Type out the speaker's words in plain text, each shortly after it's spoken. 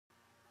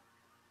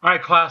All right,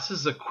 class,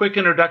 this is a quick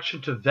introduction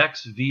to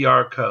VEX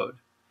VR code.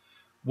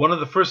 One of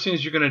the first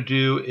things you're going to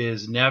do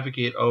is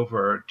navigate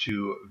over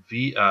to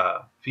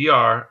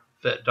vr.vex.com.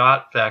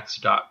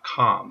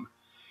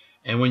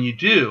 And when you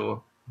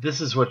do,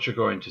 this is what you're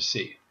going to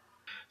see.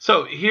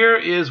 So here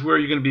is where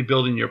you're going to be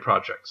building your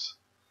projects.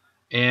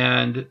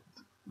 And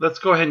let's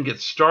go ahead and get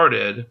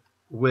started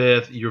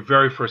with your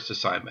very first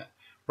assignment.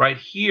 Right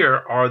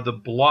here are the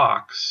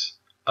blocks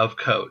of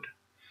code.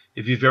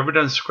 If you've ever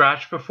done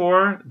Scratch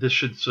before, this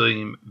should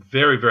seem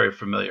very, very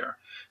familiar.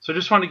 So I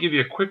just want to give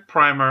you a quick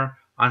primer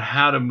on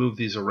how to move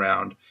these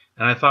around.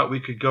 And I thought we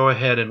could go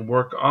ahead and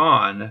work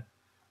on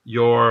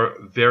your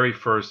very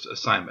first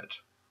assignment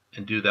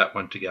and do that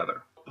one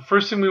together. The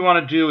first thing we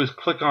want to do is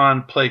click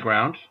on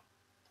Playground.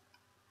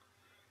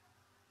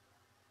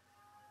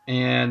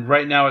 And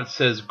right now it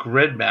says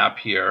Grid Map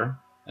here,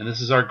 and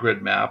this is our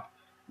grid map.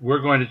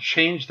 We're going to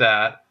change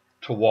that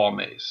to Wall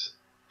Maze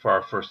for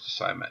our first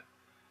assignment.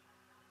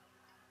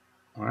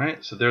 All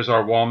right, so there's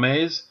our wall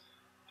maze.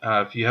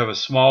 If you have a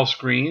small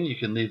screen, you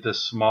can leave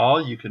this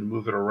small. You can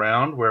move it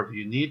around wherever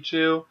you need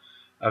to.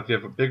 If you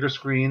have a bigger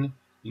screen,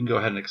 you can go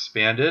ahead and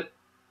expand it.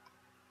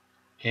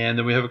 And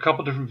then we have a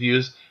couple different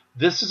views.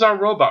 This is our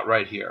robot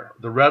right here.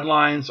 The red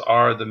lines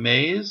are the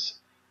maze,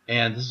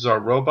 and this is our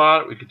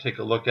robot. We can take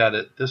a look at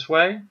it this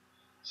way.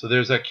 So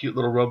there's that cute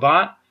little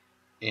robot,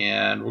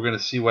 and we're going to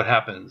see what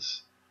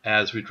happens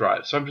as we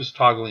drive. So I'm just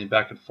toggling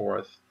back and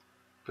forth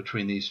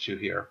between these two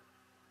here.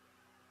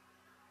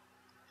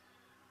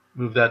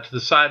 Move that to the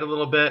side a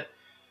little bit.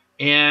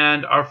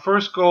 And our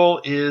first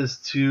goal is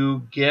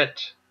to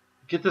get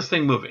this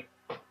thing moving.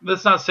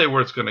 Let's not say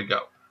where it's going to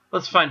go.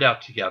 Let's find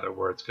out together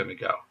where it's going to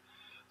go.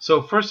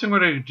 So first thing we're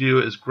going to do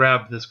is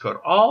grab this code.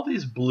 All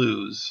these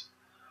blues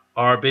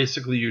are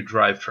basically your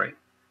drivetrain.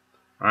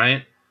 All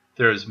right?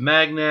 There's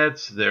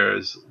magnets,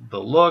 there's the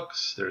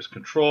looks, there's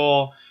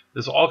control.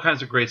 There's all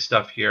kinds of great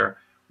stuff here.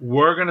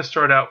 We're going to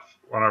start out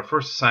on our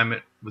first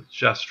assignment with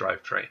just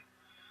drivetrain.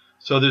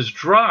 So there's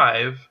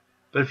drive.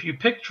 But if you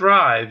pick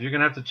drive, you're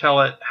going to have to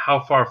tell it how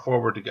far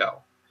forward to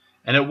go.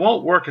 And it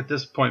won't work at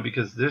this point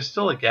because there's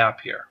still a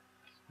gap here.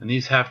 And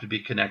these have to be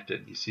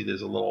connected. You see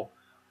there's a little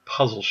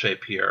puzzle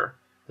shape here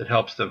that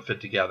helps them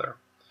fit together.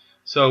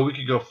 So we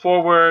could go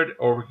forward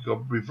or we could go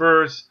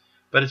reverse,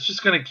 but it's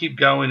just going to keep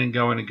going and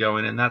going and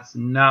going, and that's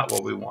not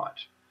what we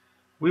want.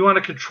 We want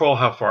to control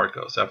how far it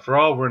goes. After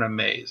all, we're in a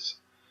maze.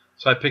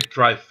 So I picked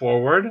drive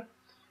forward.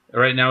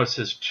 Right now it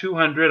says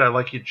 200. I'd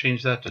like you to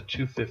change that to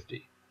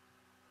 250.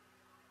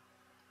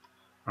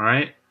 All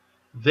right,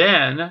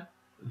 then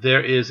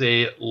there is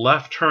a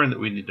left turn that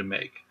we need to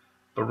make.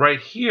 But right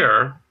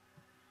here,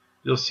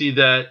 you'll see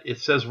that it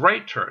says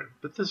right turn.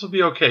 But this will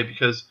be okay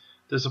because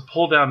there's a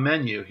pull-down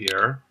menu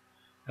here,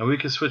 and we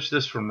can switch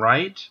this from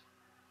right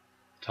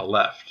to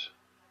left.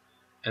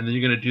 And then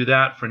you're going to do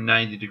that for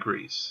 90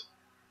 degrees.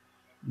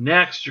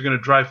 Next, you're going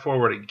to drive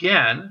forward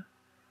again.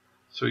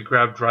 So we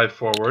grab drive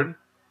forward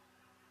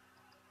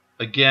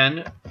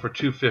again for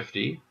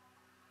 250.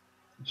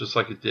 Just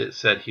like it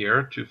said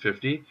here,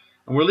 250.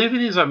 And we're leaving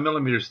these on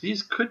millimeters.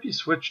 These could be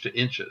switched to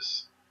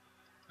inches.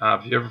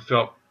 If you ever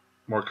felt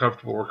more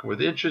comfortable working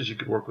with inches, you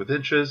could work with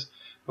inches.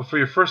 But for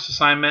your first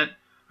assignment,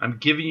 I'm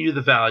giving you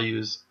the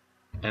values,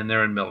 and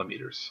they're in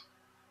millimeters.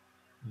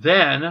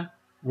 Then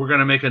we're going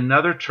to make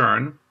another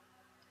turn,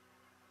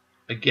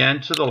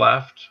 again to the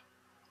left.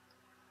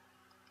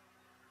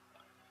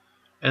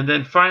 And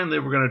then finally,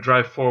 we're going to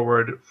drive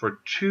forward for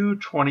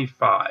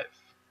 225.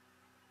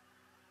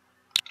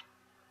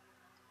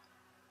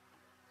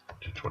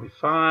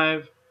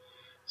 225.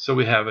 So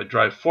we have a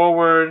drive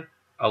forward,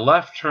 a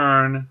left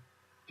turn,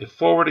 a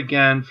forward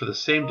again for the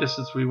same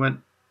distance we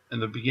went in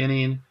the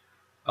beginning,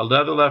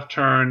 another left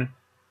turn,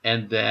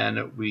 and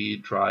then we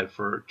drive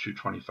for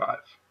 225.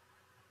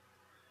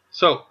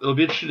 So it'll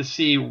be interesting to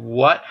see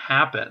what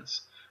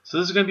happens. So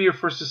this is going to be your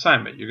first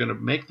assignment. You're going to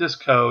make this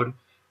code,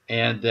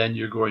 and then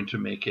you're going to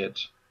make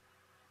it,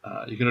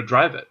 you're going to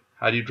drive it.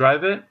 How do you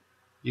drive it?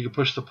 You can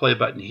push the play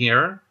button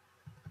here,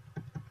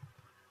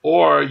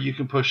 or you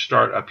can push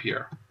start up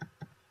here.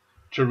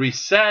 To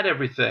reset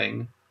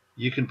everything,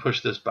 you can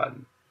push this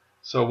button.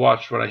 So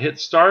watch, when I hit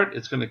start,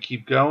 it's going to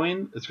keep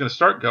going. It's going to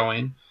start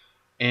going,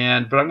 but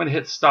I'm going to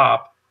hit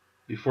stop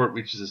before it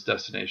reaches its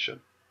destination.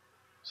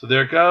 So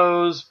there it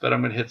goes, but I'm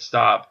going to hit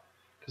stop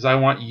because I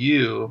want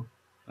you,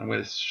 I'm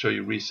going to show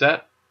you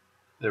reset.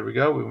 There we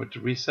go, we went to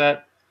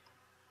reset.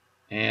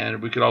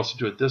 And we could also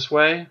do it this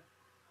way,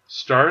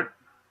 start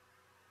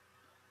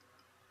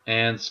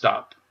and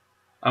stop.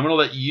 I'm going to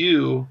let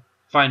you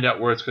find out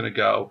where it's going to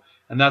go,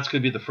 and that's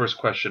going to be the first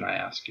question I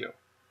ask you.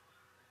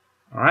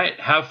 All right,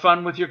 have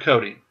fun with your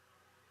coding.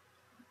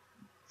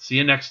 See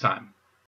you next time.